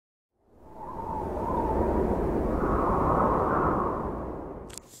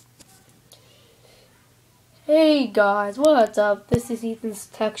Hey guys, what's up? This is Ethan's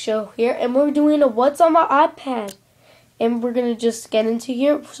Tech Show here, and we're doing a What's on My iPad. And we're gonna just get into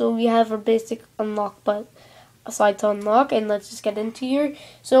here. So we have our basic unlock button, aside to unlock, and let's just get into here.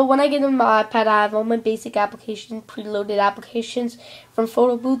 So when I get in my iPad, I have all my basic applications, preloaded applications from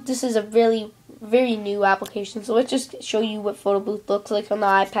Photo Booth. This is a very new application. So let's just show you what Photo Booth looks like on the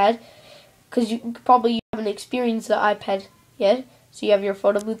iPad, because you probably haven't experienced the iPad yet. So you have your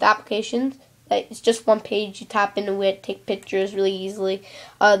Photo Booth applications. It's just one page. You tap into it, take pictures really easily.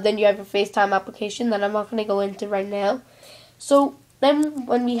 Then you have your FaceTime application that I'm not going to go into right now. So then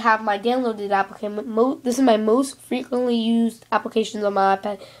when we have my downloaded application, this is my most frequently used applications on my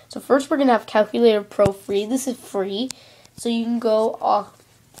iPad. So first we're going to have Calculator Pro free. This is free. So you can go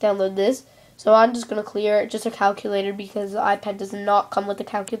download this. So I'm just going to clear it, just a calculator, because the iPad does not come with a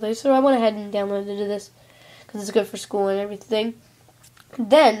calculator. So I went ahead and downloaded this because it's good for school and everything.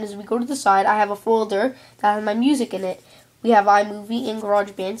 Then, as we go to the side, I have a folder that has my music in it. We have iMovie and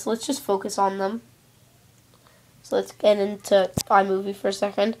GarageBand, so let's just focus on them. So let's get into iMovie for a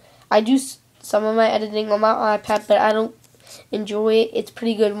second. I do some of my editing on my iPad, but I don't enjoy it. It's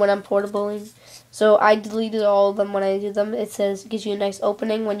pretty good when I'm portabling. So I deleted all of them when I do them. It gives you a nice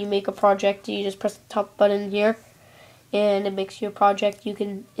opening. When you make a project, you just press the top button here, and it makes you a project. You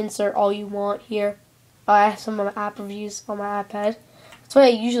can insert all you want here. I have some of my app reviews on my iPad. That's what I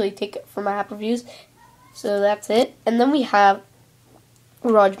usually take for my app reviews. So that's it. And then we have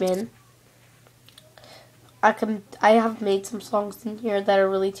GarageBand. I have made some songs in here that are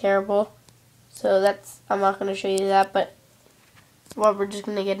really terrible. So I'm not going to show you that, but we're just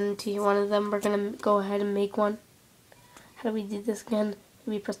going to get into one of them. We're going to go ahead and make one. How do we do this again?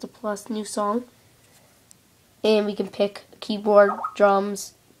 We press the plus, new song. And we can pick keyboard,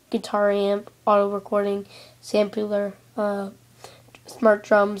 drums, guitar amp, auto recording, sampler, smart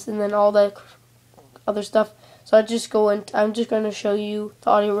drums, and then all the other stuff. So I'm just going to show you the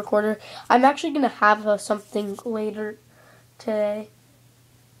audio recorder. I'm actually going to have something later today.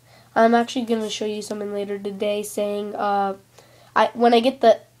 I'm actually going to show you something later today saying when I get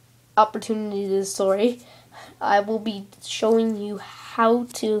the opportunity I will be showing you how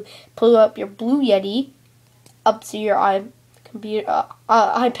to pull up your Blue Yeti up to your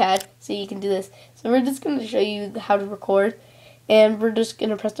iPad so you can do this. So we're just going to show you how to record. And we're just going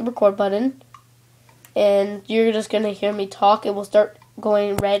to press the record button. And you're just going to hear me talk. It will start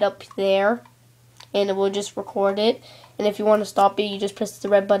going red up there. And it will just record it. And if you want to stop it, you just press the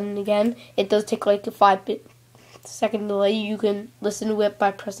red button again. It does take like a 5-second delay. You can listen to it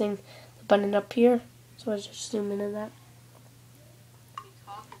by pressing the button up here. So let's just zoom into that.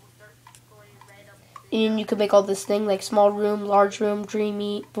 And you can make all this thing like small room, large room,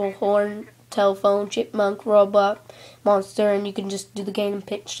 dreamy, bullhorn, telephone, chipmunk, robot, monster, and you can just do the gain and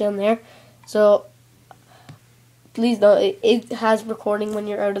pitch down there. So please know it has recording when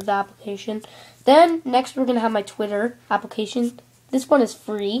you're out of the application. Then next we're gonna have my Twitter application. This one is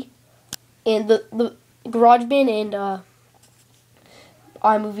free, and the GarageBand and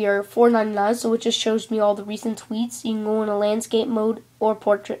iMovie are $4.99. So it just shows me all the recent tweets. You can go in a landscape mode or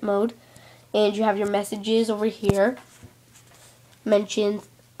portrait mode, and you have your messages over here, mentions,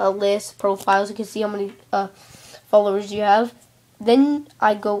 a list, profiles. You can see how many followers you have. Then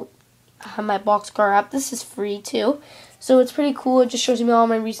I have my Boxcar app. This is free too, so it's pretty cool. It just shows me all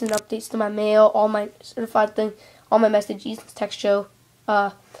my recent updates to my mail, all my certified thing, all my messages, Ethantechshow,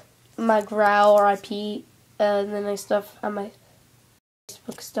 my growl RIP, and then I stuff on my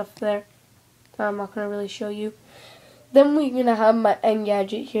Facebook stuff there. I'm not gonna really show you. Then we're gonna have my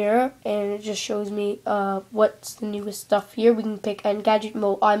Engadget here, and it just shows me what's the newest stuff here. We can pick Engadget,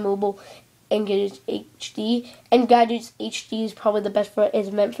 iMobile, Engadget HD. Engadget HD is probably the best for it.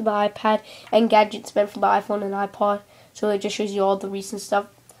 It's meant for the iPad. Engadget's meant for the iPhone and iPod. So it just shows you all the recent stuff.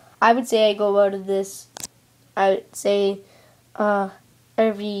 I would say I go out of this. I would say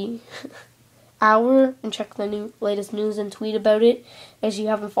every hour and check the latest news and tweet about it. As you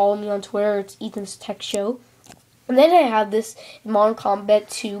haven't followed me on Twitter, it's Ethan's Tech Show. And then I have this Modern Combat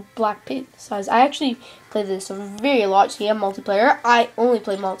 2 Black Pit size. I actually played this a lot. So you have multiplayer. I only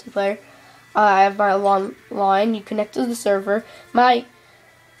play multiplayer. I have my line. You connect to the server. My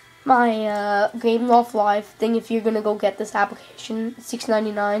Game Loft Live thing. If you're gonna go get this application,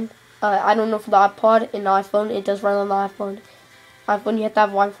 $6.99. I don't know for the iPod and iPhone. It does run on the iPhone. iPhone, you have to have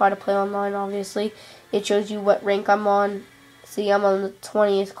Wi-Fi to play online. Obviously, it shows you what rank I'm on. See, I'm on the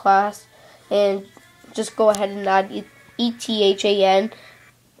 20th class, and just go ahead and add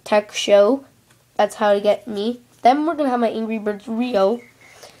Ethantechshow. That's how to get me. Then we're gonna have my Angry Birds Rio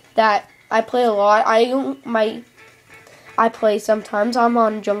that I play a lot. I I play sometimes. I'm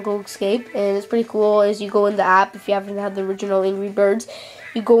on Jungle Escape, and it's pretty cool. As you go in the app, if you haven't had the original Angry Birds,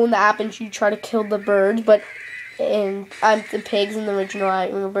 you go in the app and you try to kill the birds, and I'm the pigs in the original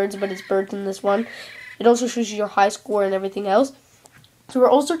Angry Birds, but it's birds in this one. It also shows you your high score and everything else. So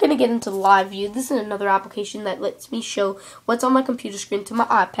we're also going to get into live view. This is another application that lets me show what's on my computer screen to my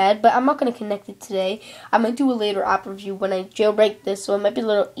iPad, but I'm not going to connect it today. I might do a later app review when I jailbreak this, so it might be a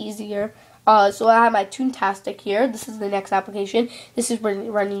little easier. So I have my Toontastic here. This is the next application. This is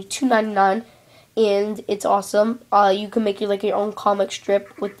running $2.99, and it's awesome. You can make your own comic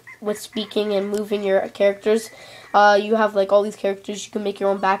strip with speaking and moving your characters. You have all these characters. You can make your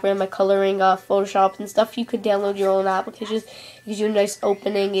own background by coloring, Photoshop and stuff. You could download your own applications. It gives you a nice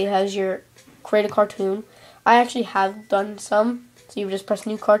opening. It has your create a cartoon. I actually have done some. So you just press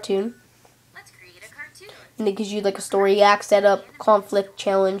new cartoon. Let's create a cartoon. And it gives you a story act, setup, conflict,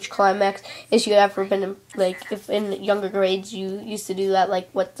 challenge, climax. If you ever been in, if in younger grades you used to do that,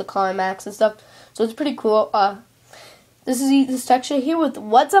 what's the climax and stuff. So it's pretty cool. This is Ethantechshow here with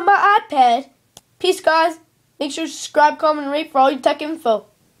what's on my iPad. Peace, guys. Make sure to subscribe, comment, and rate for all your tech info.